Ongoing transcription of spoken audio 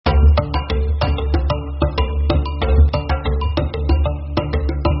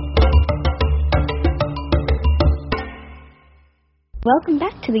Welcome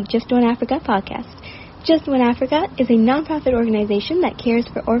back to the Just One Africa podcast. Just One Africa is a nonprofit organization that cares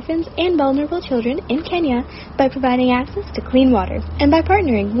for orphans and vulnerable children in Kenya by providing access to clean water and by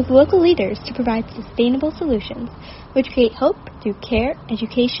partnering with local leaders to provide sustainable solutions, which create hope through care,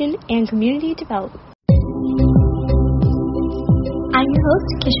 education, and community development. I'm your host,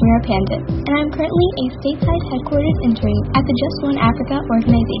 Kishmira Pandit, and I'm currently a stateside headquarters intern at the Just One Africa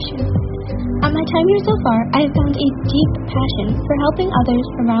organization. At my time here so far, I have found a deep passion for helping others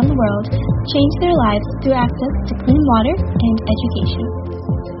around the world change their lives through access to clean water and education.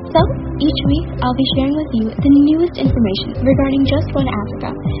 So, each week I'll be sharing with you the newest information regarding Just One Africa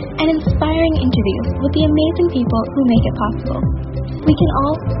and inspiring interviews with the amazing people who make it possible. We can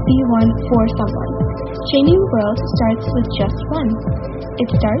all be one for someone. Changing the world starts with just one. It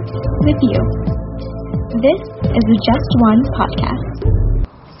starts with you. This is the Just One podcast.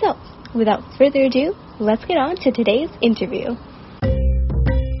 So, without further ado, let's get on to today's interview.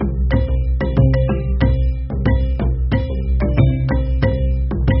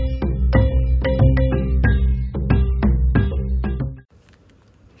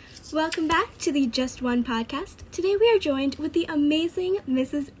 Welcome back to the Just One podcast. Today we are joined with the amazing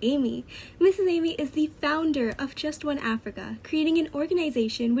Mrs. Amy. Mrs. Amy is the founder of Just One Africa, creating an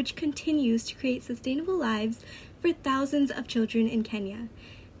organization which continues to create sustainable lives for thousands of children in Kenya.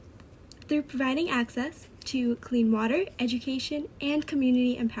 Through providing access to clean water, education, and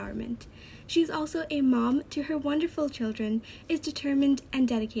community empowerment. She's also a mom to her wonderful children, is determined and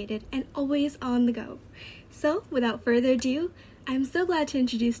dedicated, and always on the go. So, without further ado, I'm so glad to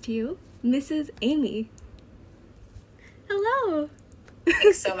introduce to you Mrs. Amy. Hello!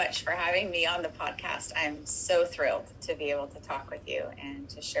 Thanks so much for having me on the podcast. I'm so thrilled to be able to talk with you and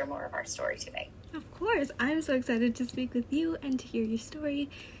to share more of our story today. Of course, I'm so excited to speak with you and to hear your story,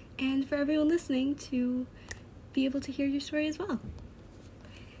 and for everyone listening to be able to hear your story as well.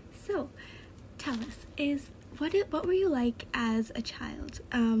 So, tell us, what were you like as a child?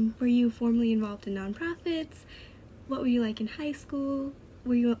 Were you formally involved in nonprofits? What were you like in high school?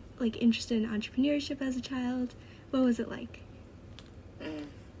 Were you interested in entrepreneurship as a child? What was it like?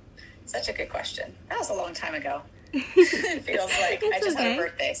 Such a good question. That was a long time ago. It feels like I just had a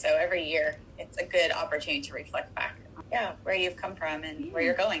birthday, so every year it's a good opportunity to reflect back. Yeah, where you've come from and where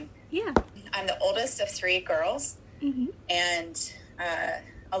you're going. Yeah. I'm the oldest of three girls, and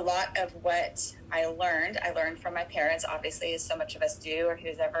a lot of what I learned from my parents, obviously, as so much of us do, or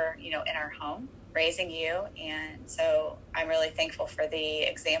who's ever, in our home, raising you. And so I'm really thankful for the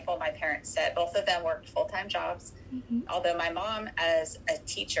example my parents set. Both of them worked full-time jobs. Although my mom, as a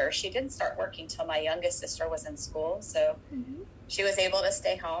teacher, she didn't start working till my youngest sister was in school. So she was able to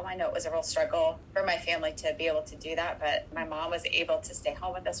stay home. I know it was a real struggle for my family to be able to do that, but my mom was able to stay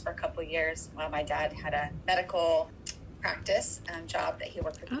home with us for a couple of years while my dad had a medical practice job that he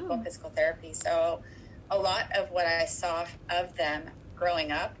worked with people in physical therapy. So a lot of what I saw of them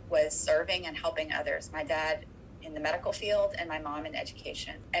growing up was serving and helping others. My dad in the medical field and my mom in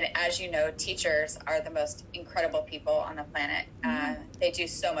education. And as you know, teachers are the most incredible people on the planet. They do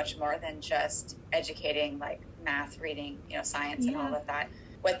so much more than just educating, like math, reading, science and all of that.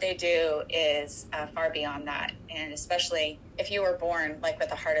 What they do is far beyond that. And especially if you were born with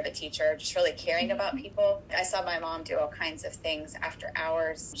the heart of a teacher, just really caring about people. I saw my mom do all kinds of things after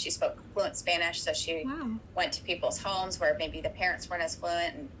hours. She spoke fluent Spanish, so she went to people's homes where maybe the parents weren't as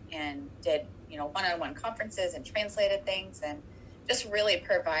fluent and did, one-on-one conferences and translated things and just really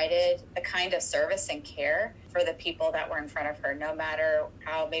provided the kind of service and care for the people that were in front of her, no matter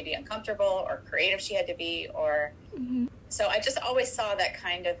how maybe uncomfortable or creative she had to be or... So I just always saw that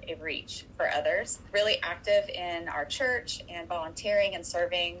kind of a reach for others. Really active in our church and volunteering and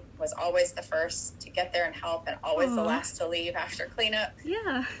serving, was always the first to get there and help and always the last to leave after cleanup.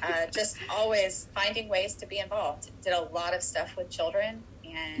 Yeah. Just always finding ways to be involved. Did a lot of stuff with children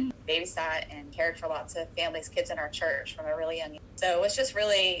and babysat and cared for lots of families, kids in our church from a really young age. So it was just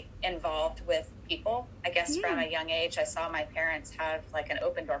really involved with people. I guess from a young age, I saw my parents have an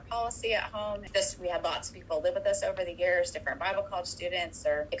open door policy at home. We had lots of people live with us over the years, different Bible college students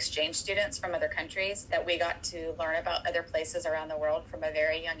or exchange students from other countries that we got to learn about other places around the world from a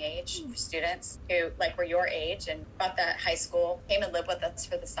very young age. Students who were your age and about that high school came and lived with us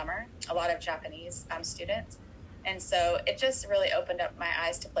for the summer. A lot of Japanese students. And so it just really opened up my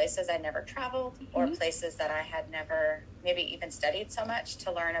eyes to places I'd never traveled or places that I had never maybe even studied so much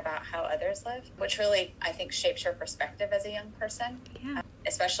to learn about how others live, which really, I think, shapes your perspective as a young person,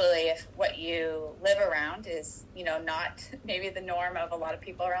 especially if what you live around is, not maybe the norm of a lot of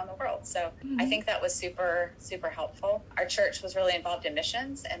people around the world. So I think that was super, super helpful. Our church was really involved in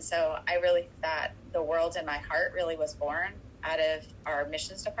missions. And so I really thought the world in my heart really was born out of our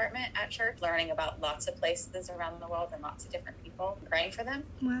missions department at church, learning about lots of places around the world and lots of different people, praying for them.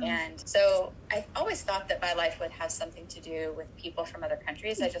 Wow. And so I always thought that my life would have something to do with people from other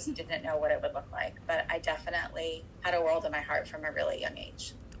countries. I just didn't know what it would look like. But I definitely had a world in my heart from a really young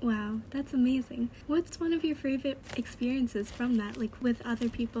age. Wow, that's amazing. What's one of your favorite experiences from that, like with other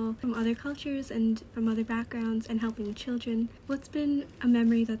people from other cultures and from other backgrounds and helping children? What's been a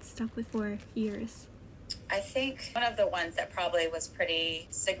memory that's stuck with for years? I think one of the ones that probably was pretty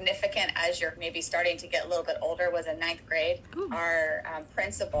significant as you're maybe starting to get a little bit older was in ninth grade. Oh. Our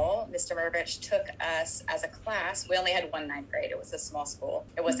principal, Mr. Murbich, took us as a class. We only had one ninth grade. It was a small school.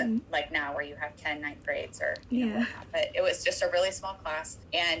 It wasn't like now where you have 10 ninth grades or whatnot, but it was just a really small class.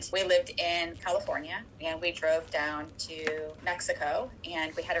 And we lived in California, and we drove down to Mexico,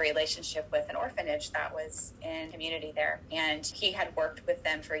 and we had a relationship with an orphanage that was in community there. And he had worked with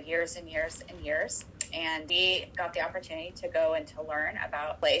them for years and years and years. And we got the opportunity to go and to learn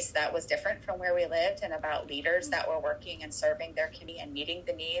about a place that was different from where we lived and about leaders that were working and serving their community and meeting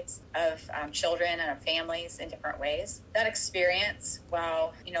the needs of children and of families in different ways. That experience,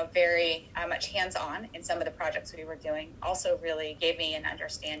 while, very much hands-on in some of the projects we were doing, also really gave me an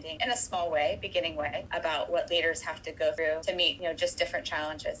understanding in a small way, beginning way, about what leaders have to go through to meet, just different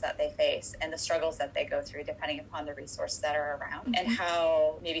challenges that they face and the struggles that they go through depending upon the resources that are around, and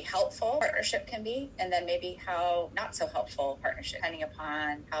how maybe helpful partnership can be, and then maybe how not so helpful partnership, depending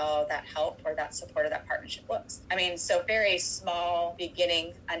upon how that help or that support of that partnership looks. So very small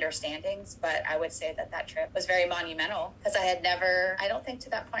beginning understandings, but I would say that trip was very monumental because I had never, I don't think to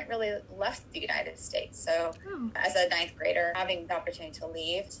that point, really left the United States. So as a ninth grader, having the opportunity to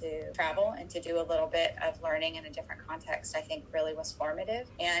leave, to travel, and to do a little bit of learning in a different context, I think really was formative.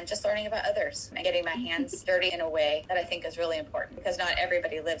 And just learning about others and getting my hands dirty in a way that I think is really important, because not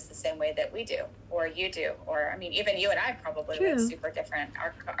everybody lives the same way that we do, or you do, or even you and I probably live super different.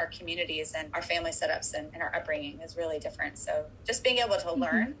 Our communities and our family setups and our upbringing is really different. So just being able to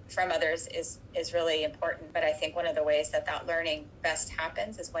learn from others is really important. But I think one of the ways that learning best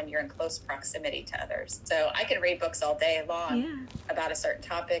happens is when you're in close proximity to others. So I can read books all day long about a certain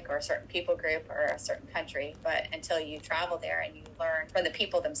topic or a certain people group or a certain country, but until you travel there and you learn from the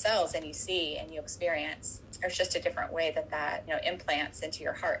people themselves and you see and you experience, there's just a different way that implants into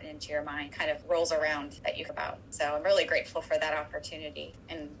your heart and into your mind, kind of rolls around that you think about. So I'm really grateful for that opportunity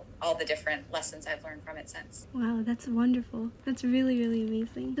and all the different lessons I've learned from it since. Wow, that's wonderful. That's really, really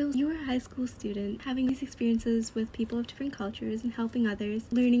amazing. So you were a high school student, having these experiences with people of different cultures and helping others,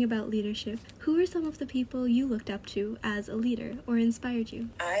 learning about leadership. Who are some of the people you looked up to as a leader or inspired you?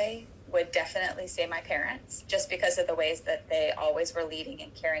 I would definitely say my parents, just because of the ways that they always were leading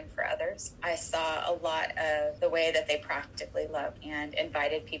and caring for others. I saw a lot of the way that they practically loved and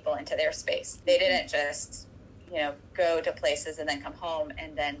invited people into their space. They didn't just go to places and then come home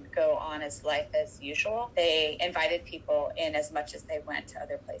and then go on as life as usual. They invited people in as much as they went to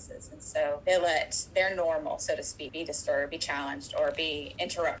other places. And so they let their normal, so to speak, be disturbed, be challenged, or be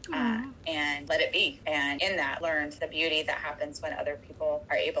interrupted, and let it be. And in that, learned the beauty that happens when other people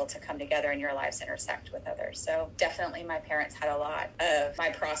are able to come together and your lives intersect with others. So definitely my parents had a lot of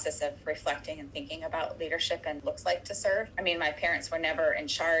my process of reflecting and thinking about leadership and looks like to serve. My parents were never in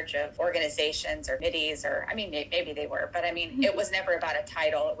charge of organizations or committees, or maybe they were, but it was never about a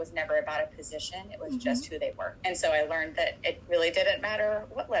title. It was never about a position. It was just who they were. And so I learned that it really didn't matter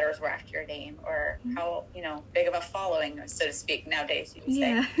what letters were after your name or how, big of a following, so to speak, nowadays you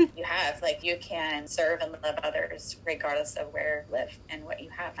say you have. You can serve and love others regardless of where you live and what you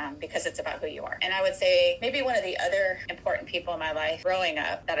have, because it's about who you are. And I would say maybe one of the other important people in my life growing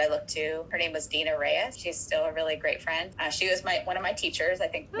up that I looked to, her name was Dina Reyes. She's still a really great friend. She was one of my teachers. I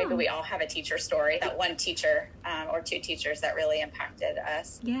think maybe we all have a teacher story. That one teacher or two teachers that really impacted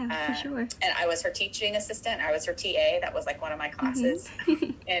us. Yeah, for sure. And I was her teaching assistant. I was her TA. That was one of my classes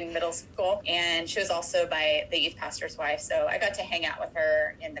in middle school. And she was also the youth pastor's wife. So I got to hang out with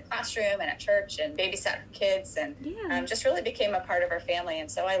her in the classroom and at church and babysat her kids and just really became a part of her family. And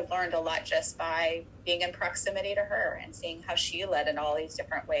so I learned a lot just by being in proximity to her and seeing how she led in all these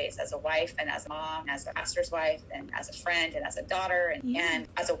different ways as a wife and as a mom, and as a pastor's wife and as a friend and as a daughter and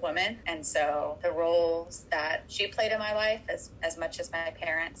as a woman. And so the roles that she played in my life as much as my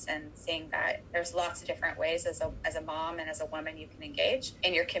parents, and seeing that there's lots of different ways as a mom and as a woman you can engage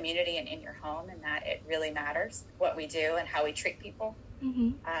in your community and in your home, and that it really matters what we do and how we treat people.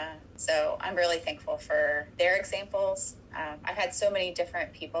 So I'm really thankful for their examples. I've had so many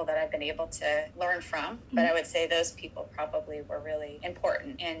different people that I've been able to learn from, but I would say those people probably were really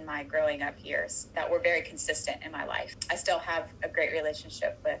important in my growing up years that were very consistent in my life. I still have a great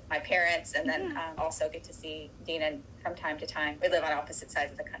relationship with my parents, and then also get to see Dina from time to time. We live on opposite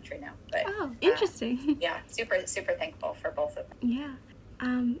sides of the country now. But, interesting. Super, super thankful for both of them. Yeah.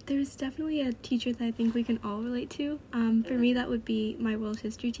 There's definitely a teacher that I think we can all relate to. For me, that would be my world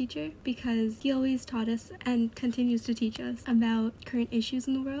history teacher, because he always taught us and continues to teach us about current issues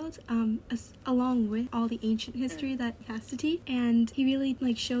in the world, along with all the ancient history that he has to teach. And he really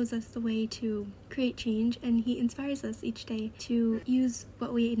shows us the way to create change, and he inspires us each day to use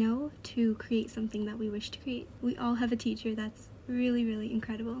what we know to create something that we wish to create. We all have a teacher that's really, really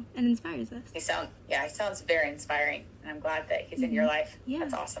incredible and inspires us. He sounds very inspiring, and I'm glad that he's in your life. Yeah.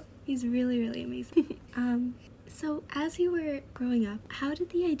 That's awesome. He's really, really amazing. So as you were growing up, how did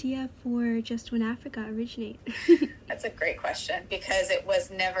the idea for Just One Africa originate? That's a great question, because it was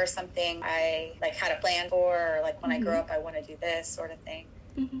never something I had a plan for, or when I grow up I want to do this sort of thing.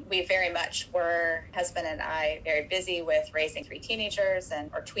 We very much were, husband and I, very busy with raising 3 teenagers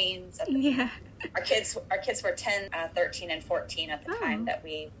or tweens at the time. Our kids were 10, 13, and 14 at the time that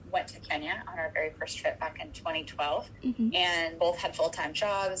we went to Kenya on our very first trip back in 2012. And both had full-time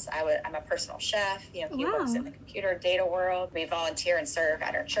jobs. I'm a personal chef. He works in the computer data world. We volunteer and serve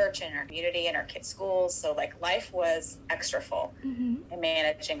at our church and our community and our kids' schools. So life was extra full and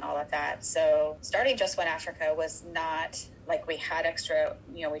managing all of that. So starting Just One Africa was not we had extra,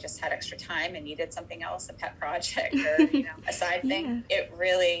 we just had extra time and needed something else, a pet project or, a side thing. It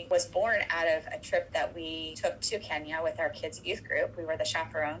really was born out of a trip that we took to Kenya with our kids' youth group. We were the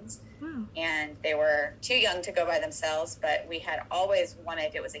chaperones. And they were too young to go by themselves, but we had always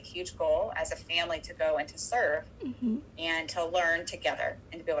wanted, it was a huge goal as a family to go and to serve and to learn together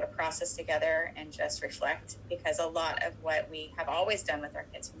and to be able to process together and just reflect, because a lot of what we have always done with our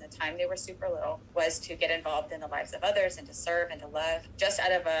kids from the time they were super little was to get involved in the lives of others and to serve and to love, just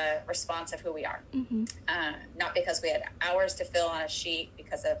out of a response of who we are. Not because we had hours to fill on a sheet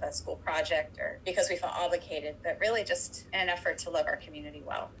because of a school project or because we felt obligated, but really just in an effort to love our community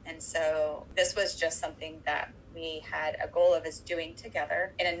well. And so this was just something that we had a goal of us doing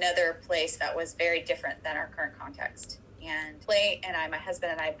together in another place that was very different than our current context. And Clay and I, my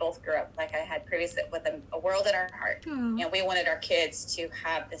husband and I, both grew up, like I had previously, with a world in our heart. And we wanted our kids to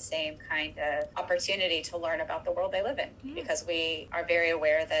have the same kind of opportunity to learn about the world they live in, because we are very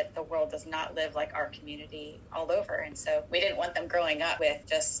aware that the world does not live like our community all over. And so we didn't want them growing up with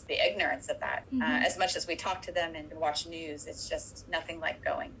just the ignorance of that. As much as we talk to them and watch news, it's just nothing like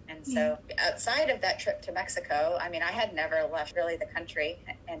going. And so outside of that trip to Mexico, I had never left really the country.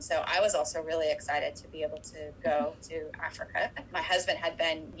 And so I was also really excited to be able to go to Africa. My husband had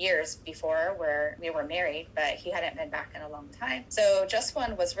been years before where we were married, but he hadn't been back in a long time. So Just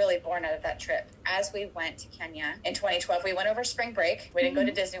One was really born out of that trip. As we went to Kenya in 2012, we went over spring break. We didn't go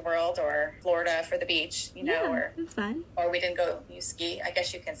to Disney World or Florida for the beach, or that's fun. Or we didn't go ski. I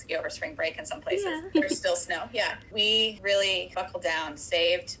guess you can ski over spring break in some places. There's still snow. We really buckled down,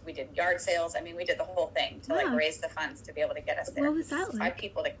 saved. We did yard sales. We did the whole thing to raise the funds to be able to get us there. What was that like? 5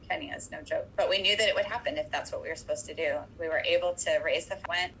 people to Kenya is no joke. But we knew that it would happen if that's what we were supposed to do. We were able to raise the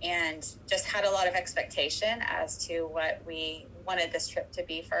fund and just had a lot of expectation as to what we wanted this trip to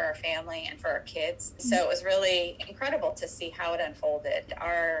be for our family and for our kids. So it was really incredible to see how it unfolded.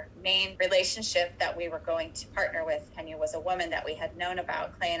 Our main relationship that we were going to partner with Kenya was a woman that we had known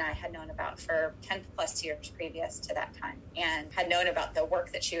about, Clay and I had known about for 10 plus years previous to that time, and had known about the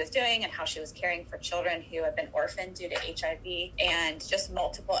work that she was doing and how she was caring for children who have been orphaned due to HIV and just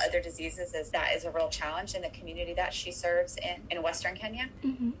multiple other diseases, as that is a real challenge in the community that she serves in Western Kenya.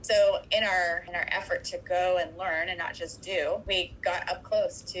 So in our effort to go and learn and not just do, we got up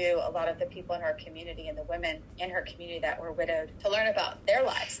close to a lot of the people in our community and the women in her community that were widowed to learn about their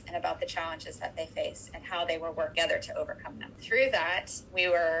lives and about the challenges that they face and how they were working together to overcome them. Through that, we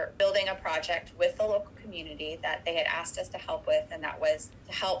were building a project with the local community that they had asked us to help with, and that was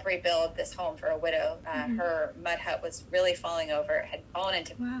to help rebuild this home for a widow. Her mud hut was really falling over. It had fallen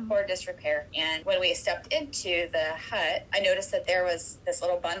into poor disrepair. And when we stepped into the hut, I noticed that there was this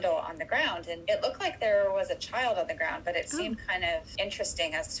little bundle on the ground, and it looked like there was a child on the ground, but it seemed kind of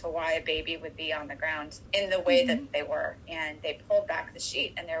interesting as to why a baby would be on the ground in the way that they were. And they pulled back the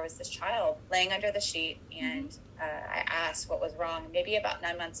sheet, and there was this child laying under the sheet, and I asked what was wrong. Maybe about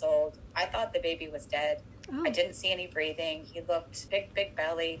 9 months old. I thought the baby was dead. I didn't see any breathing. He looked big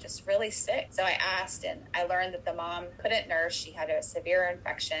belly, just really sick. So I asked, and I learned that the mom couldn't nurse. She had a severe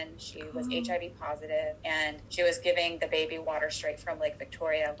infection. She was HIV positive, and she was giving the baby water straight from Lake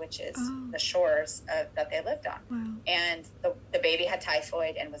Victoria, which is the shores that they lived on. Wow. And the baby had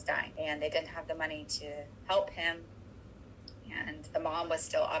typhoid and was dying, and they didn't have the money to help him. And the mom was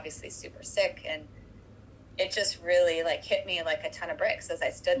still obviously super sick, and it just really like hit me like a ton of bricks as I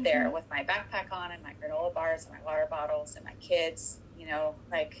stood there with my backpack on and my granola bars and my water bottles and my kids. You know,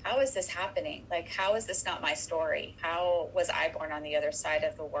 like, how is this happening? Like, how is this not my story? How was I born on the other side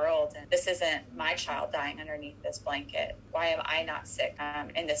of the world? And this isn't my child dying underneath this blanket. Why am I not sick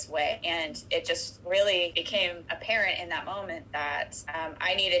in this way? And it just really became apparent in that moment that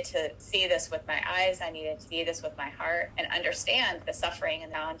I needed to see this with my eyes. I needed to see this with my heart and understand the suffering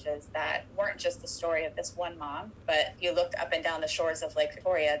and challenges that weren't just the story of this one mom, but if you looked up and down the shores of Lake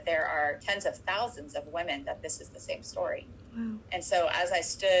Victoria, there are tens of thousands of women that this is the same story. Wow. And so as I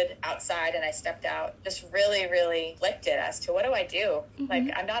stood outside and I stepped out, just really, really conflicted as to what do I do? Like,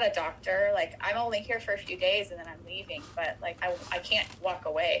 I'm not a doctor. Like, I'm only here for a few days and then I'm leaving. But like, I can't walk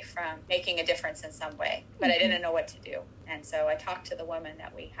away from making a difference in some way. But I didn't know what to do. And so I talked to the woman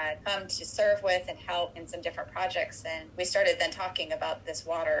that we had come to serve with and help in some different projects. And we started then talking about this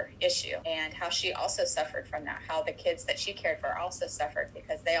water issue and how she also suffered from that, how the kids that she cared for also suffered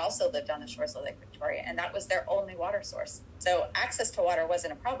because they also lived on the shores of Lake Victoria. And that was their only water source. So access to water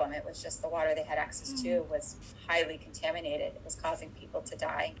wasn't a problem. It was just the water they had access to was highly contaminated. It was causing people to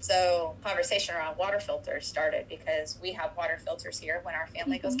die. So conversation around water filters started because we have water filters here when our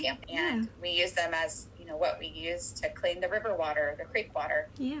family goes camping. And we use them as, you know, what we use to clean the river water, the creek water.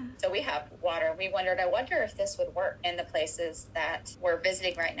 Yeah. So we have water. We wondered, I wonder if this would work in the places that we're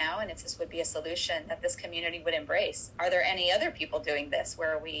visiting right now and if this would be a solution that this community would embrace. Are there any other people doing this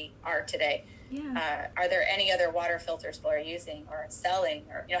where we are today? Yeah. Are there any other water filters people are using or selling,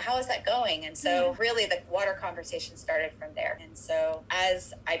 or, you know, how is that going? And so really the water conversation started from there. And so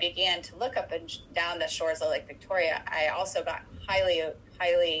as I began to look up and down the shores of Lake Victoria, I also got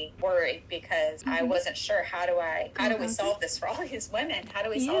highly worried because I wasn't sure how do we solve this for all these women? How do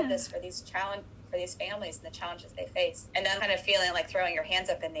we solve this for these families and the challenges they face? And then kind of feeling like throwing your hands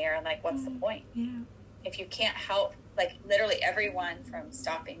up in the air and like, what's the point? Yeah. If you can't help like literally everyone from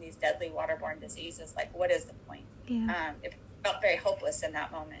stopping these deadly waterborne diseases, like what is the point? Yeah. It felt very hopeless in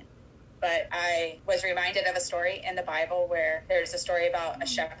that moment. But I was reminded of a story in the Bible where there's a story about a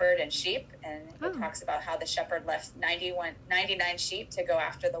shepherd and sheep, and it talks about how the shepherd left 99 sheep to go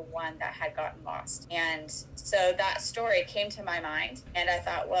after the one that had gotten lost. And so that story came to my mind, and I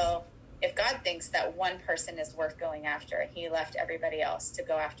thought, well, if God thinks that one person is worth going after and he left everybody else to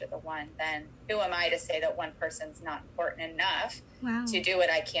go after the one, then who am I to say that one person's not important enough to do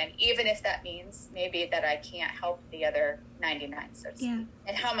what I can, even if that means maybe that I can't help the other 99, so to speak.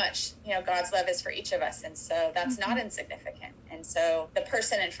 And how much, you know, God's love is for each of us. And so that's not insignificant. And so the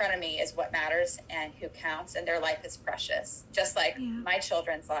person in front of me is what matters and who counts, and their life is precious. Just like my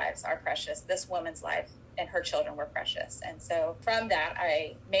children's lives are precious, this woman's life and her children were precious. And so from that,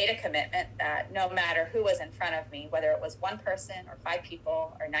 I made a commitment that no matter who was in front of me, whether it was one person or 5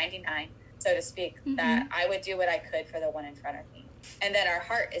 people or 99, so to speak, that I would do what I could for the one in front of me. And then our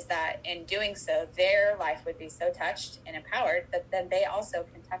heart is that in doing so, their life would be so touched and empowered that then they also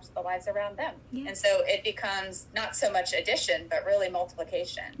can touch the lives around them. Yes. And so it becomes not so much addition, but really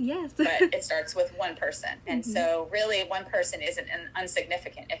multiplication. Yes. But it starts with one person. And so really one person isn't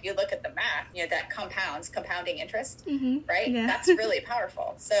insignificant. If you look at the math, you know, that compounding interest, right? Yeah. That's really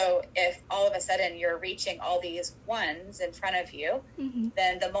powerful. So if all of a sudden you're reaching all these ones in front of you,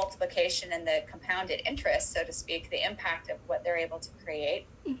 then the multiplication and the compounded interest, so to speak, the impact of what they're able to create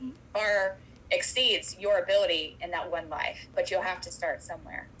far exceeds your ability in that one life, but you'll have to start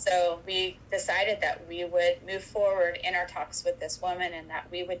somewhere. So we decided that we would move forward in our talks with this woman and that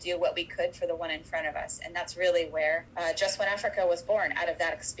we would do what we could for the one in front of us. And that's really where Just One Africa was born, out of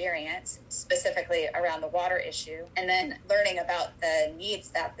that experience, specifically around the water issue, and then learning about the needs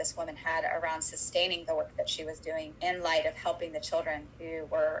that this woman had around sustaining the work that she was doing in light of helping the children who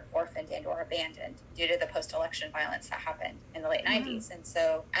were orphaned and or abandoned due to the post-election violence that happened in the late 90s. And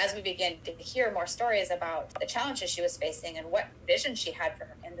so as we begin to hear more stories about the challenges she was facing and what vision she had for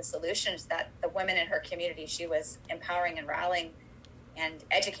her and the solutions that the women in her community she was empowering and rallying and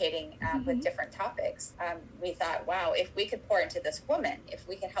educating with different topics, we thought, wow, if we could pour into this woman, if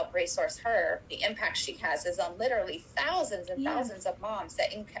we could help resource her, the impact she has is on literally thousands and thousands of moms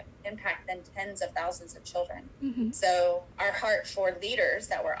that impact then tens of thousands of children. So our heart for leaders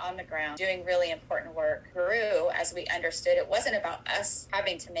that were on the ground doing really important work grew as we understood it wasn't about us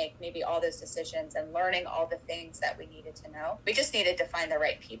having to make maybe all those decisions and learning all the things that we needed to know. We just needed to find the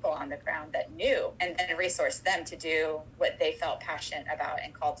right people on the ground that knew and then resource them to do what they felt passionate about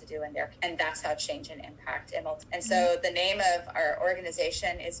and called to do in their, and that's how change and impact. And so the name of our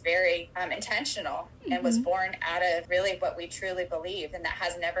organization is very intentional and was born out of really what we truly believe, and that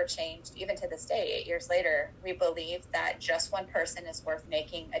has never changed even to this day. 8 years later, we believe that just one person is worth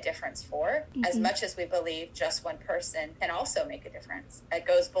making a difference for, as much as we believe just one person can also make a difference. It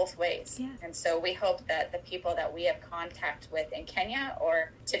goes both ways. And so we hope that the people that we have contact with in Kenya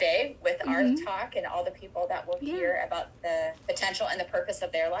or today with our talk and all the people that will hear about the potential and the purpose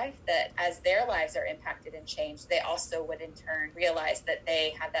of their life, that as their lives are impacted and changed, they also would in turn realize that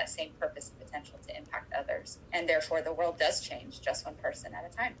they have that same purpose and potential to impact others. And therefore the world does change just one person at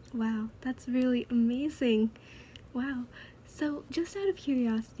a time. Wow, that's really amazing. Wow. So just out of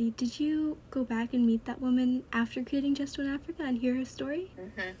curiosity, did you go back and meet that woman after creating Just One Africa and hear her story?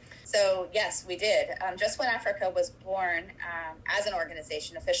 So yes, we did. Just One Africa was born as an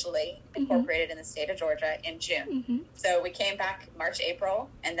organization officially incorporated in the state of Georgia in June. So we came back March, April,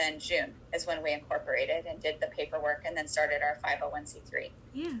 and then June is when we incorporated and did the paperwork and then started our 501c3.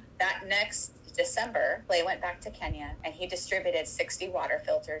 That next December, Clay went back to Kenya and he distributed 60 water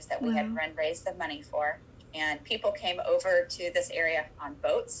filters that we had raised the money for. And people came over to this area on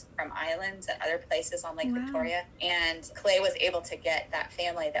boats from islands and other places on Lake Victoria. And Clay was able to get that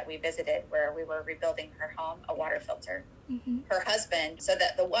family that we visited where we were rebuilding her home a water filter. Her husband, so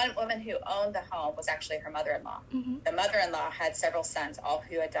that the one woman who owned the home was actually her mother-in-law. The mother-in-law had several sons, all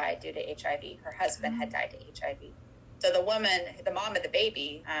who had died due to HIV. Her husband had died to HIV. So the woman, the mom of the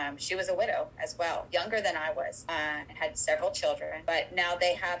baby, she was a widow as well, younger than I was, and had several children. But now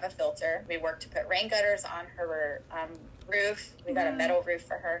they have a filter. We worked to put rain gutters on her roof. We got a metal roof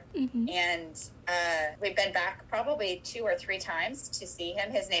for her. And we've been back probably 2 or 3 times to see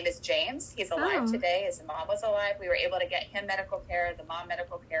him. His name is James. He's alive today. His mom was alive. We were able to get him medical care, the mom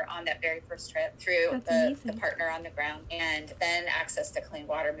medical care on that very first trip through the partner on the ground, and then access to clean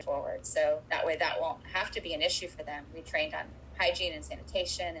water moving forward. So that way that won't have to be an issue for them. We trained on hygiene and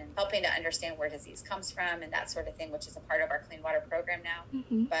sanitation and helping to understand where disease comes from and that sort of thing, which is a part of our clean water program now.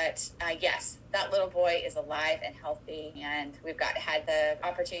 But yes, that little boy is alive and healthy, and we've had the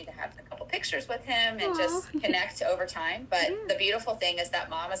opportunity to have a couple pictures with him and just connect over time. But the beautiful thing is that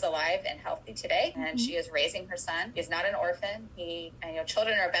mom is alive and healthy today, and she is raising her son. He's not an orphan.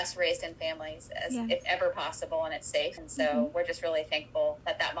 Children are best raised in families if ever possible, and it's safe. And so we're just really thankful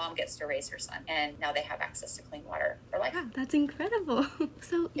that that mom gets to raise her son, and now they have access to clean water for life. Wow, that's incredible.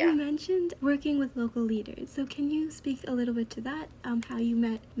 So you mentioned working with local leaders. So can you speak a little bit to that? How you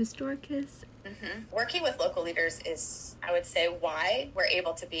met Ms. Dorcas? Working with local leaders is, I would say, why we're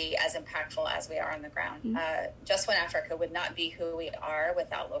able to be as impactful as we are on the ground. Just One Africa would not be who we are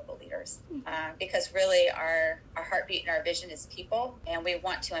without local leaders, because really our heartbeat and our vision is people, and we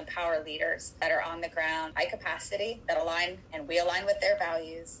want to empower leaders that are on the ground, high capacity, that align, and we align with their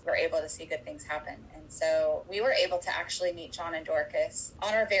values. We're able to see good things happen. And so we were able to actually meet John and Dorcas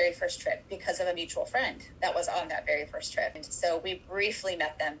on our very first trip because of a mutual friend that was on that very first trip. And so we briefly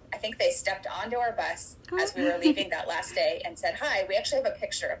met them. I think they stepped onto our bus as we were leaving that last day and said, hi, we actually have a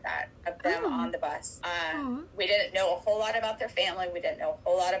picture of them on the bus. We didn't know a whole lot about their family. We didn't know a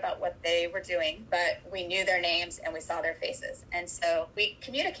whole lot about what they were doing, but we knew their names and we saw their faces. And so we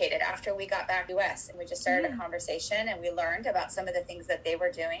communicated after we got back to the US, and we just started a conversation, and we learned about some of the things that they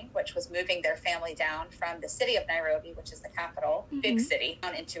were doing, which was moving their family down from the city of Nairobi, which is the capital, big city,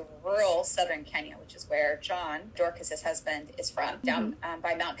 down into rural southern Kenya, which is where John, Dorcas's husband, is from, down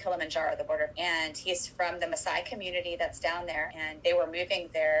by Mount Kilimanjaro, the border. And he's from the Maasai community that's down there. And they were moving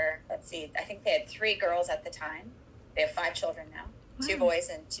their, I think they had 3 girls at the time. They have 5 children now. 2 boys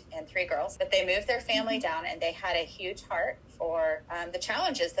and 3 girls. But they moved their family down, and they had a huge heart for the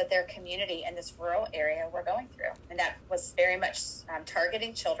challenges that their community in this rural area were going through. And that was very much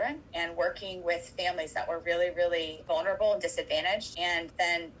targeting children and working with families that were really, really vulnerable and disadvantaged, and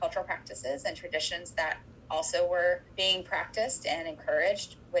then cultural practices and traditions that also were being practiced and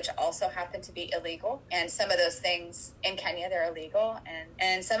encouraged which also happen to be illegal. And some of those things in Kenya, they're illegal.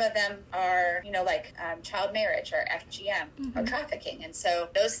 And some of them are, like child marriage or FGM or trafficking. And so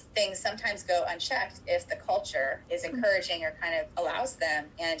those things sometimes go unchecked if the culture is encouraging or kind of allows them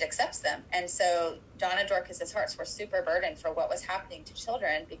and accepts them. And so John and Dorcas's hearts were super burdened for what was happening to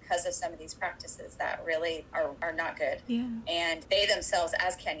children because of some of these practices that really are not good. Yeah. And they themselves,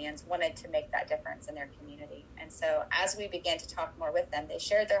 as Kenyans, wanted to make that difference in their community. And so as we began to talk more with them, they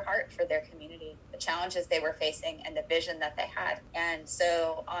shared their heart for their community, the challenges they were facing, and the vision that they had. And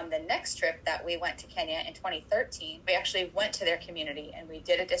so on the next trip that we went to Kenya in 2013, we actually went to their community and we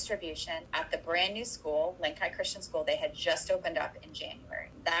did a distribution at the brand new school, Lenkai Christian School. They had just opened up in January.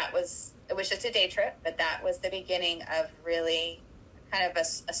 It was just a day trip, but that was the beginning of really kind of a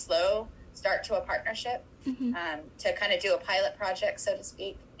slow start to a partnership, to kind of do a pilot project, so to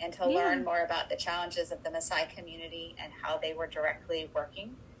speak, and to learn more about the challenges of the Maasai community and how they were directly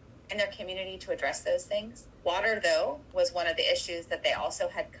working in their community to address those things. Water, though, was one of the issues that they also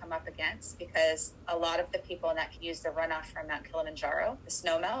had come up against because a lot of the people in that used the runoff from Mount Kilimanjaro, the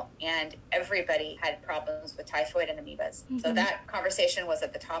snowmelt, and everybody had problems with typhoid and amoebas. So that conversation was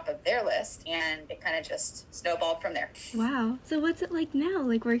at the top of their list, and it kind of just snowballed from there. Wow. So what's it like now,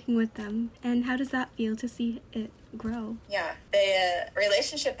 like working with them, and how does that feel to see it grow? Yeah, the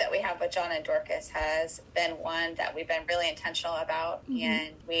relationship that we have with John and Dorcas has been one that we've been really intentional about,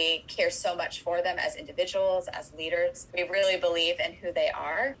 and we care so much for them as individuals, as leaders. We really believe in who they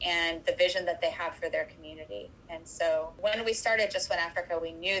are and the vision that they have for their community. And so when we started Just One Africa,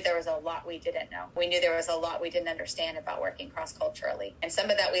 we knew there was a lot we didn't know. We knew there was a lot we didn't understand about working cross-culturally. And some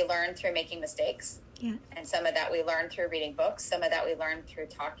of that we learned through making mistakes. Yes. And some of that we learned through reading books. Some of that we learned through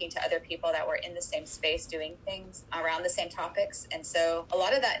talking to other people that were in the same space doing things around the same topics. And so a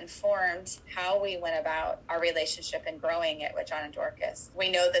lot of that informed how we went about our relationship and growing it with John and Dorcas.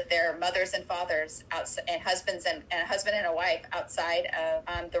 We know that they're mothers and fathers and husbands and a husband and a wife outside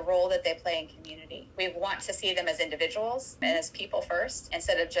of the role that they play in community. We want to see them as individuals and as people first,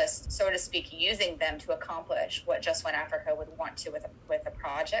 instead of just, so to speak, using them to accomplish what Just One Africa would want to with a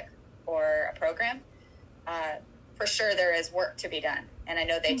project or a program. For sure there is work to be done, and I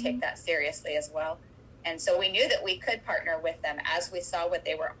know they take that seriously as well. And so we knew that we could partner with them as we saw what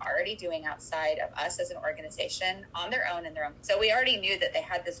they were already doing outside of us as an organization on their own. So we already knew that they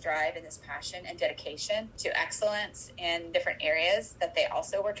had this drive and this passion and dedication to excellence in different areas that they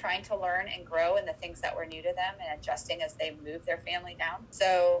also were trying to learn and grow in the things that were new to them and adjusting as they moved their family down.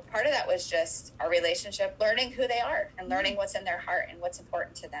 So part of that was just our relationship, learning who they are and learning what's in their heart and what's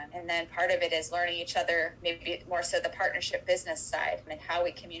important to them. And then part of it is learning each other, maybe more so the partnership business side and how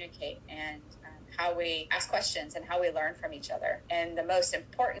we communicate and how we ask questions and how we learn from each other. And the most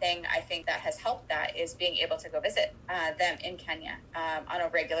important thing I think that has helped that is being able to go visit them in Kenya on a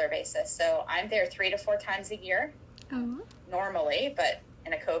regular basis. So I'm there 3 to 4 times a year normally, but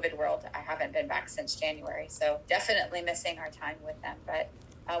in a COVID world, I haven't been back since January. So definitely missing our time with them. But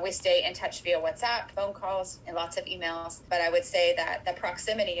we stay in touch via WhatsApp, phone calls, and lots of emails. But I would say that the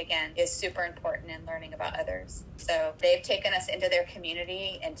proximity, again, is super important in learning about others. So they've taken us into their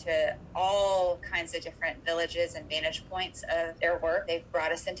community, into all kinds of different villages and vantage points of their work. They've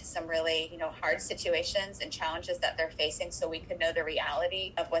brought us into some really, hard situations and challenges that they're facing so we could know the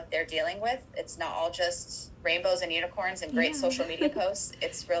reality of what they're dealing with. It's not all just rainbows and unicorns and great social media posts.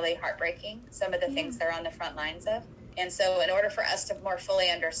 It's really heartbreaking, some of the things they're on the front lines of. And so in order for us to more fully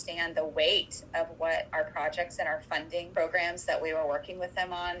understand the weight of what our projects and our funding programs that we were working with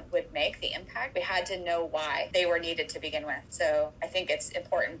them on would make, the impact, we had to know why they were needed to begin with. So I think it's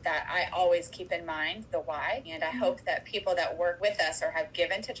important that I always keep in mind the why. And I hope that people that work with us or have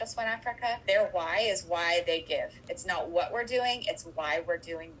given to Just One Africa, their why is why they give. It's not what we're doing, it's why we're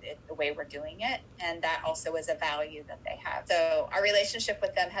doing it the way we're doing it. And that also is a value that they have. So our relationship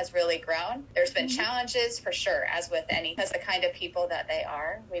with them has really grown. There's been challenges for sure, as with any, because the kind of people that they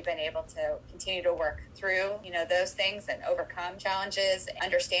are, we've been able to continue to work through, those things and overcome challenges,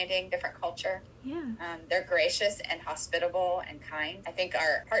 understanding different culture. They're gracious and hospitable and kind. I think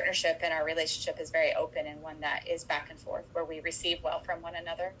our partnership and our relationship is very open and one that is back and forth where we receive well from one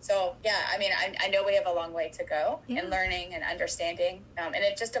another. So I know we have a long way to go in learning and understanding, and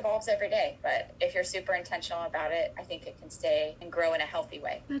it just evolves every day. But if you're super intentional about it, I think it can stay and grow in a healthy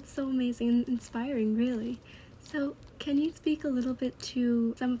way. That's so amazing and inspiring, really. So can you speak a little bit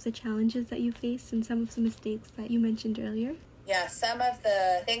to some of the challenges that you faced and some of the mistakes that you mentioned earlier? Yeah, some of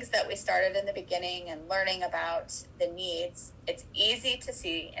the things that we started in the beginning and learning about the needs, it's easy to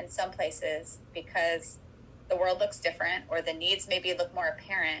see in some places because the world looks different or the needs maybe look more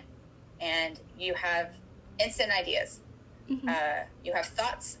apparent and you have instant ideas. You have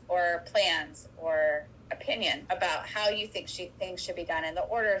thoughts or plans or opinion about how you think things should be done and the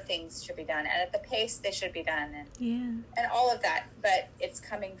order things should be done and at the pace they should be done and all of that. But it's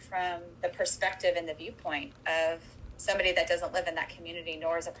coming from the perspective and the viewpoint of somebody that doesn't live in that community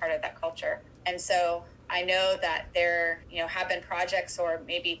nor is a part of that culture. And so I know that there, have been projects or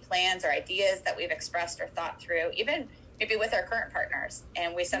maybe plans or ideas that we've expressed or thought through, even maybe with our current partners.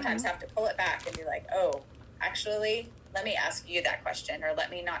 And we sometimes have to pull it back and be like, oh, actually, let me ask you that question, or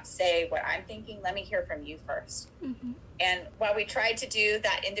let me not say what I'm thinking. Let me hear from you first. And while we tried to do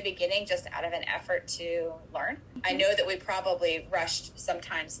that in the beginning, just out of an effort to learn, I know that we probably rushed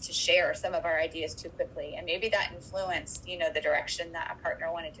sometimes to share some of our ideas too quickly. And maybe that influenced, the direction that a partner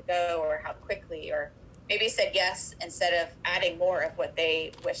wanted to go, or how quickly, or maybe said yes instead of adding more of what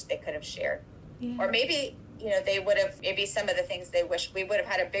they wish they could have shared. Or maybe they would have, maybe some of the things they wish we would have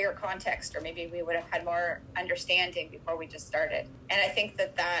had a bigger context, or maybe we would have had more understanding before we just started. And I think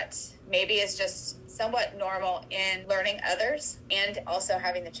that maybe is just somewhat normal in learning others, and also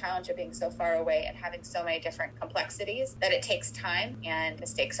having the challenge of being so far away and having so many different complexities that it takes time and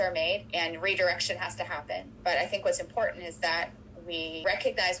mistakes are made and redirection has to happen. But I think what's important is that we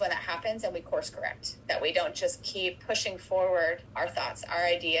recognize when that happens and we course correct, that we don't just keep pushing forward our thoughts, our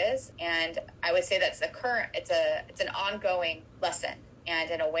ideas. And I would say that's it's an ongoing lesson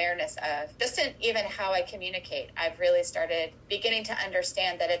and an awareness of just even how I communicate. I've really started beginning to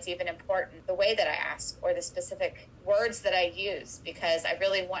understand that it's even important the way that I ask or the specific words that I use, because I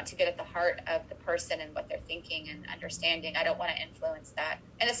really want to get at the heart of the person and what they're thinking and understanding. I don't want to influence that.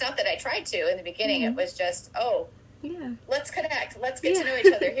 And it's not that I tried to in the beginning. It was just, let's connect. Let's get to know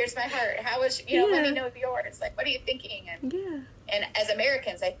each other. Here's my heart. How is, let me know yours. Like, what are you thinking? And as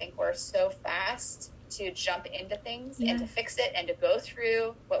Americans, I think we're so fast to jump into things and to fix it and to go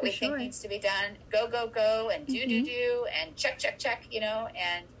through what we think needs to be done. Go, and do and check,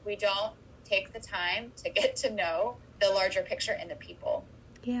 and we don't take the time to get to know the larger picture and the people.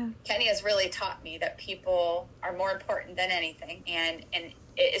 Kenny has really taught me that people are more important than anything, and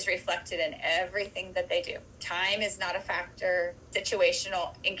it is reflected in everything that they do. Time is not a factor.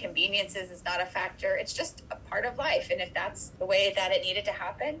 Situational inconveniences is not a factor. It's just a part of life. And if that's the way that it needed to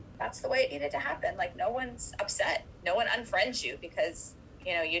happen, that's the way it needed to happen. Like, no one's upset. No one unfriends you because,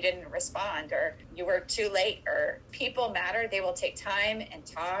 you didn't respond or you were too late, or people matter. They will take time and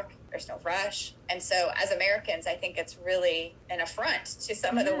talk. There's no rush. And so as Americans, I think it's really an affront to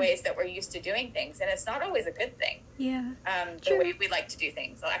some of the ways that we're used to doing things. And it's not always a good thing. The way we like to do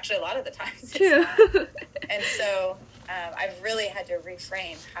things. Well, actually, a lot of the times it's not. And so I've really had to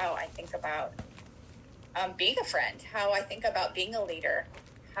reframe how I think about being a friend, how I think about being a leader,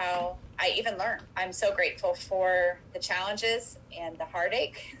 how I even learn. I'm so grateful for the challenges and the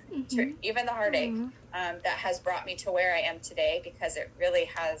heartache, even the heartache that has brought me to where I am today, because it really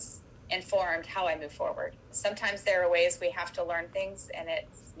has informed how I move forward. Sometimes there are ways we have to learn things, and it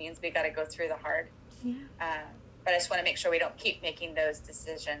means we got to go through the hard. But I just want to make sure we don't keep making those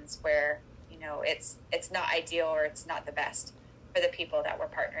decisions where, it's not ideal or it's not the best for the people that we're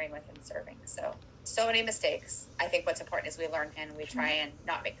partnering with and serving. So many mistakes. I think what's important is we learn and we try and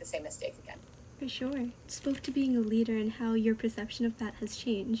not make the same mistakes again. For sure. Spoke to being a leader and how your perception of that has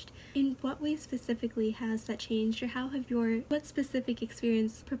changed. In what way specifically has that changed, or what specific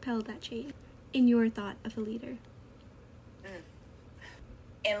experience propelled that change in your thought of a leader?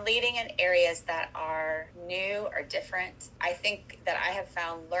 In leading in areas that are new or different, I think that I have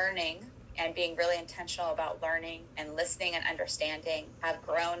found learning and being really intentional about learning and listening and understanding have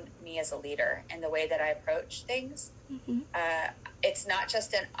grown me as a leader in the way that I approach things. It's not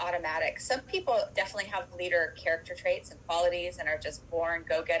just an automatic. Some people definitely have leader character traits and qualities and are just born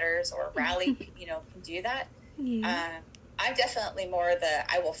go-getters or rally, can do that. I'm definitely more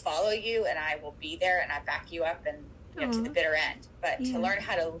I will follow you and I will be there and I back you up and to the bitter end. But to learn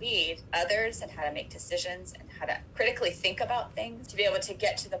how to lead others and how to make decisions and how to critically think about things, to be able to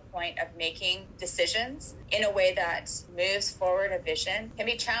get to the point of making decisions in a way that moves forward a vision, can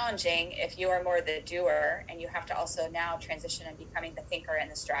be challenging if you are more the doer and you have to also now transition and becoming the thinker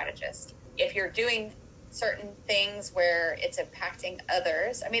and the strategist. If you're doing certain things where it's impacting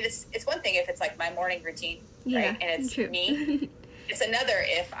others, I mean, it's one thing if it's like my morning routine, right? And it's me. It's another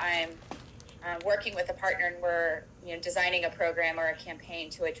if I'm working with a partner and we're designing a program or a campaign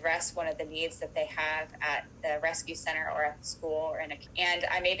to address one of the needs that they have at the rescue center or at the school, and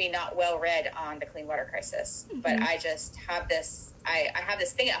I may be not well read on the clean water crisis, but I just have this I have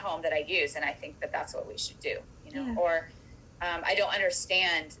this thing at home that I use, and I think that that's what we should do, or I don't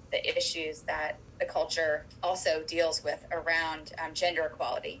understand the issues that the culture also deals with around gender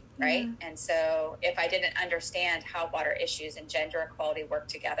equality, right? And so if I didn't understand how water issues and gender equality work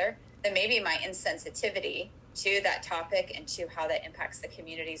together, then maybe my insensitivity to that topic and to how that impacts the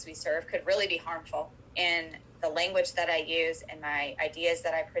communities we serve could really be harmful in the language that I use and my ideas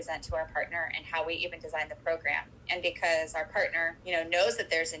that I present to our partner and how we even design the program. And because our partner, knows that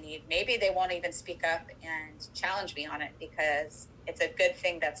there's a need, maybe they won't even speak up and challenge me on it because it's a good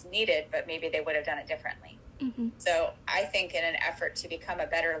thing that's needed, but maybe they would have done it differently. So I think in an effort to become a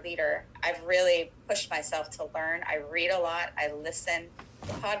better leader, I've really pushed myself to learn. I read a lot. I listen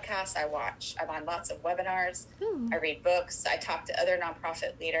to podcasts. I watch. I'm on lots of webinars. I read books. I talk to other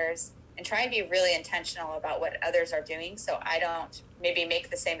nonprofit leaders and try and be really intentional about what others are doing so I don't maybe make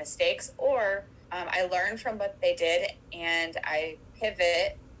the same mistakes, or I learn from what they did and I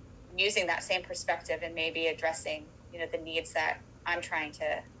pivot using that same perspective and maybe addressing, the needs that I'm trying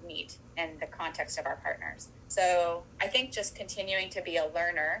to meet in the context of our partners. So I think just continuing to be a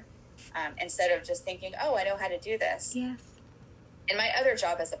learner instead of just thinking, oh, I know how to do this. Yes. In my other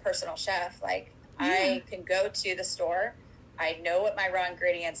job as a personal chef, I can go to the store. I know what my raw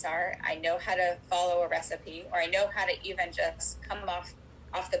ingredients are. I know how to follow a recipe, or I know how to even just come off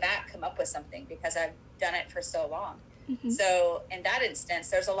the bat, come up with something because I've done it for so long. So in that instance,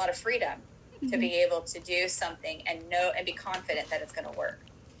 there's a lot of freedom to be able to do something and know and be confident that it's going to work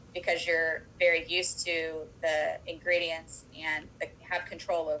because you're very used to the ingredients and have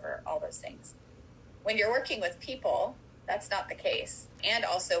control over all those things. When you're working with people, that's not the case. And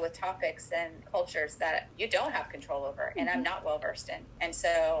also with topics and cultures that you don't have control over and I'm not well versed in. And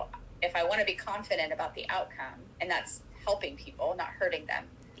so if I want to be confident about the outcome, and that's helping people, not hurting them,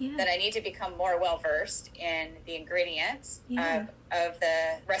 then I need to become more well versed in the ingredients of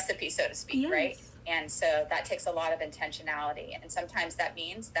the recipe, so to speak, right? And so that takes a lot of intentionality. And sometimes that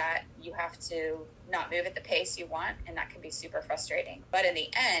means that you have to not move at the pace you want, and that can be super frustrating. But in the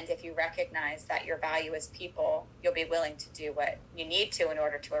end, if you recognize that your value is people, you'll be willing to do what you need to in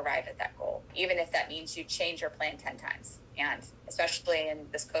order to arrive at that goal, even if that means you change your plan 10 times. And especially in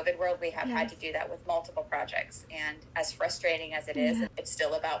this COVID world, we have had to do that with multiple projects. And as frustrating as it is, it's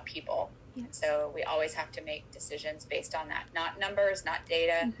still about people. So we always have to make decisions based on that, not numbers, not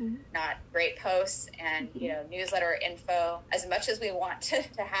data, not great posts and, newsletter info, as much as we want to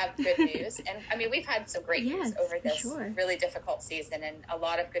have good news. And I mean, we've had some great news over this really difficult season, and a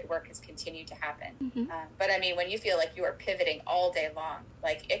lot of good work has continued to happen. But I mean, when you feel like you are pivoting all day long,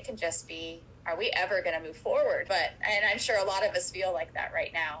 it can just be, are we ever going to move forward? And I'm sure a lot of us feel like that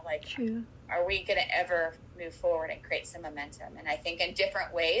right now. Are we going to ever move forward and create some momentum? And I think in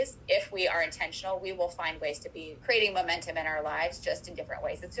different ways, if we are intentional, we will find ways to be creating momentum in our lives, just in different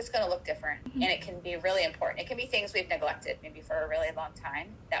ways. It's just going to look different. And it can be really important. It can be things we've neglected maybe for a really long time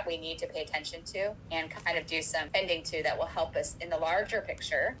that we need to pay attention to and kind of do some tending to that will help us in the larger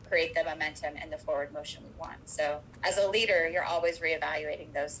picture create the momentum and the forward motion we want. So as a leader, you're always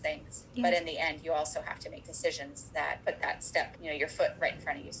reevaluating those things. But in the end, you also have to make decisions that put that step, your foot right in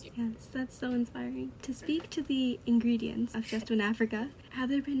front of you. Yes, that's so inspiring. To speak to the ingredients of Just One Africa, have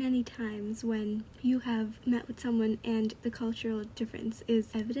there been any times when you have met with someone and the cultural difference is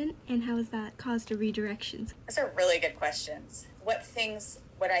evident, and how has that caused a redirection? Those are really good questions. What things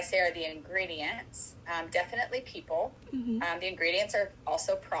would I say are the ingredients? Definitely people. The ingredients are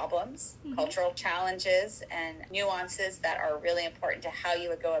also problems, cultural challenges, and nuances that are really important to how you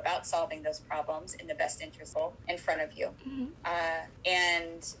would go about solving those problems in the best interest in front of you.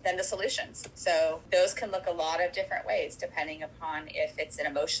 And then the solutions. So those can look a lot of different ways depending upon if it's an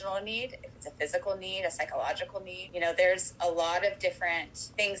emotional need, if it's a physical need, a psychological need. There's a lot of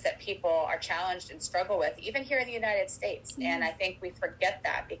different things that people are challenged and struggle with, even here in the United States. And I think we forget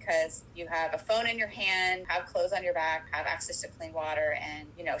that because you have a phone in your hand, have clothes on your back, have access to clean water and,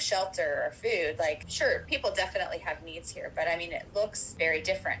 shelter or food. Sure, people definitely have needs here, but I mean, it looks very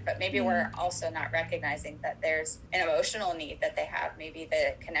different. But maybe we're also not recognizing that there's an emotional need that they have. Maybe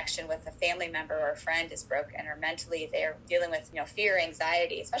the connection with a family member or a friend is broken, or mentally they're dealing with, fear,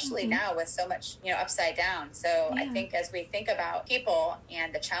 anxiety, especially now with so much, upside down. So I think as we think about people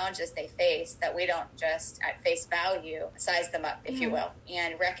and the challenges they face, that we don't just at face value size them up, if you will,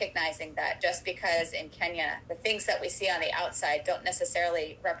 and recognizing that just because in Kenya, the things that we see on the outside don't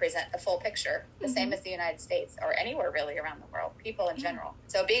necessarily represent the full picture, the same as the United States or anywhere really around the world, people in general.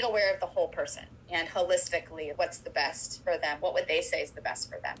 So being aware of the whole person and holistically what's the best for them. What would they say is the best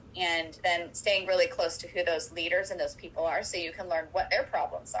for them? And then staying really close to who those leaders and those people are so you can learn what their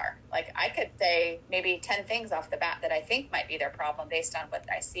problems are. Like I could say maybe 10 things off the bat that I think might be their problem based on what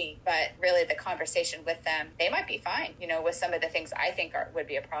I see. But really the conversation with them, they might be fine, with some of the things I think would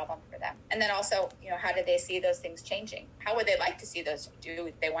be a problem for them. And then also, how do they see those things changing? How would they like to see those?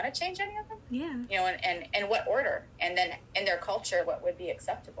 Do they want to change any of them? Yeah. And what order? And then in their culture, what would be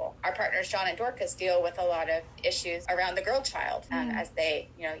acceptable? Our partners, John and Dorcas, deal with a lot of issues around the girl child as they,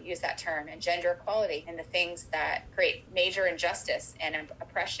 use that term, and gender equality and the things that create major injustice and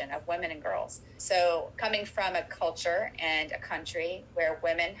oppression of women and girls. So coming from a culture and a country where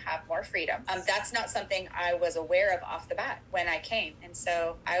women have more freedom, that's not something I was aware of off the bat when I came. And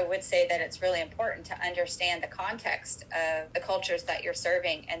so I would say that it's really important to understand the context of the cultures that you're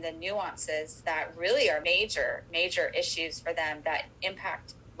serving and the nuances that really are major issues for them that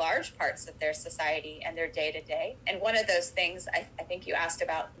impact large parts of their society and their day-to-day. And one of those things, I think you asked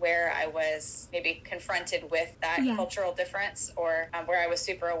about where I was maybe confronted with that cultural difference, or where I was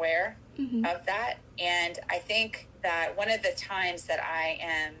super aware of that. And I think that one of the times that I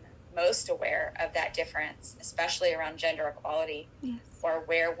am most aware of that difference, especially around gender equality, or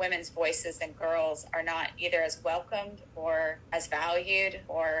where women's voices and girls are not either as welcomed or as valued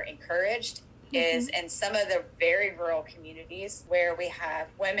or encouraged, is in some of the very rural communities where we have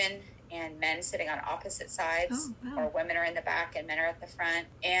women and men sitting on opposite sides, or women are in the back and men are at the front,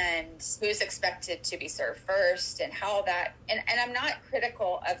 and who's expected to be served first, and how that, and I'm not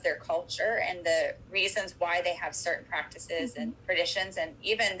critical of their culture and the reasons why they have certain practices and traditions, and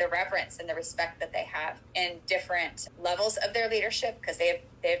even the reverence and the respect that they have in different levels of their leadership, because they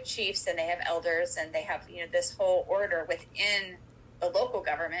have chiefs and they have elders and they have, this whole order within the local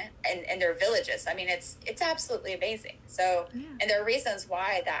government and their villages. I mean, it's absolutely amazing. So, and there are reasons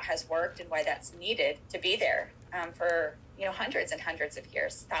why that has worked and why that's needed to be there for, hundreds and hundreds of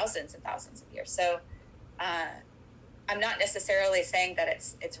years, thousands and thousands of years. So I'm not necessarily saying that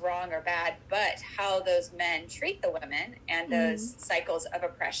it's wrong or bad, but how those men treat the women and those cycles of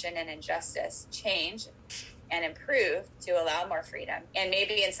oppression and injustice change and improve to allow more freedom, and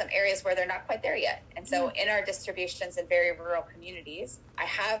maybe in some areas where they're not quite there yet. And so in our distributions in very rural communities, I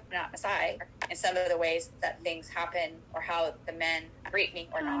have not Maasai in some of the ways that things happen, or how the men treat me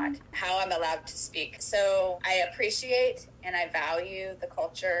or not, how I'm allowed to speak. So I appreciate and I value the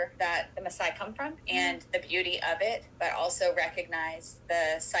culture that the Maasai come from and the beauty of it, but also recognize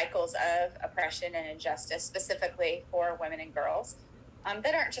the cycles of oppression and injustice, specifically for women and girls,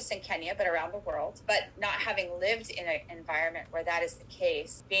 that aren't just in Kenya, but around the world. But not having lived in an environment where that is the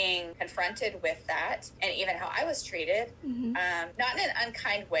case, being confronted with that, and even how I was treated, not in an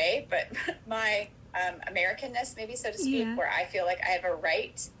unkind way, but my Americanness, maybe, so to speak, where I feel like I have a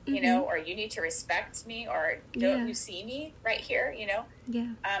right, or you need to respect me, or don't you see me right here,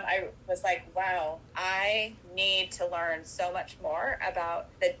 I was like, wow, I need to learn so much more about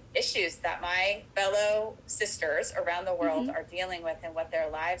the issues that my fellow sisters around the world are dealing with, and what their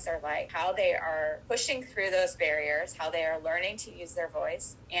lives are like, how they are pushing through those barriers, how they are learning to use their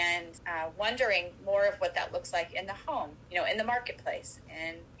voice, and wondering more of what that looks like in the home, in the marketplace,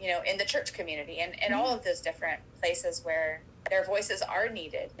 and, in the church community, and all of those different places where their voices are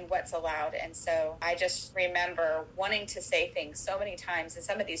needed and what's allowed. And so I just remember wanting to say things so many times in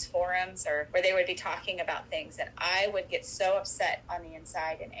some of these forums, or where they would be talking about things, and I would get so upset on the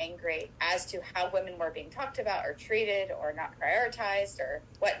inside and angry as to how women were being talked about or treated or not prioritized or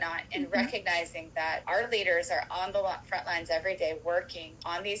whatnot, and recognizing that our leaders are on the front lines every day working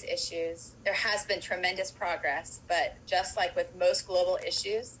on these issues. There has been tremendous progress, but just like with most global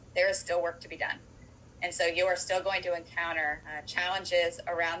issues, there is still work to be done. And so you are still going to encounter challenges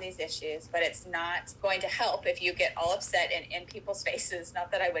around these issues, but it's not going to help if you get all upset in people's faces.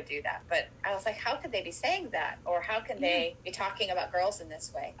 Not that I would do that, but I was like, how could they be saying that? Or how can they be talking about girls in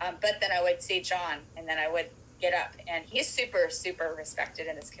this way? But then I would see John, and then I would get up, and he's super, super respected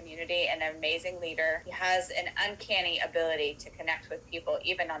in this community, and an amazing leader. He has an uncanny ability to connect with people,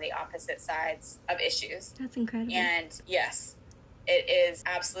 even on the opposite sides of issues. That's incredible. And yes, it is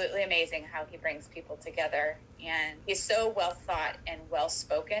absolutely amazing how he brings people together, and he's so well thought and well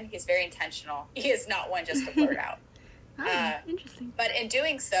spoken. He's very intentional. He is not one just to blurt out. Interesting. But in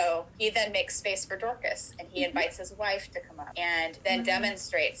doing so, he then makes space for Dorcas, and he invites his wife to come up, and then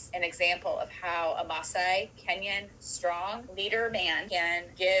demonstrates an example of how a Maasai, Kenyan, strong leader man can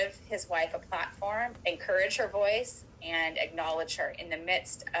give his wife a platform, encourage her voice, and acknowledge her in the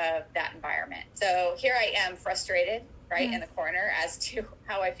midst of that environment. So here I am, frustrated, right in the corner as to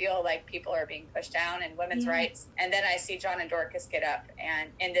how I feel like people are being pushed down and women's rights. And then I see John and Dorcas get up and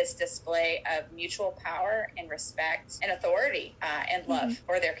in this display of mutual power and respect and authority and love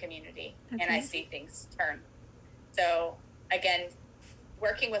for their community. And I see things turn. So again,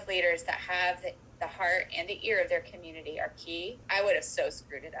 working with leaders that have the heart and the ear of their community are key. I would have so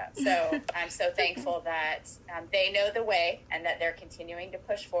screwed it up. So I'm so thankful that they know the way and that they're continuing to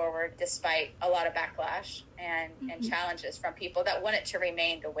push forward despite a lot of backlash and challenges from people that want it to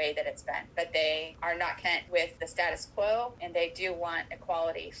remain the way that it's been. But they are not content with the status quo, and they do want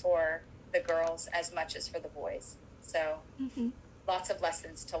equality for the girls as much as for the boys. So lots of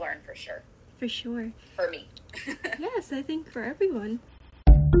lessons to learn for sure. For sure. For me. Yes, I think for everyone.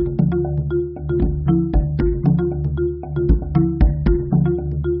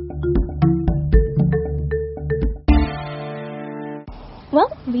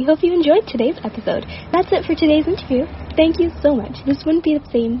 Well, we hope you enjoyed today's episode. That's it for today's interview. Thank you so much. This wouldn't be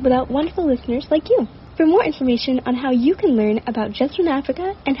the same without wonderful listeners like you. For more information on how you can learn about Just One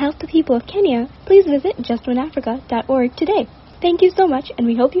Africa and help the people of Kenya, please visit justoneafrica.org today. Thank you so much, and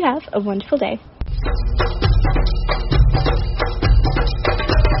we hope you have a wonderful day.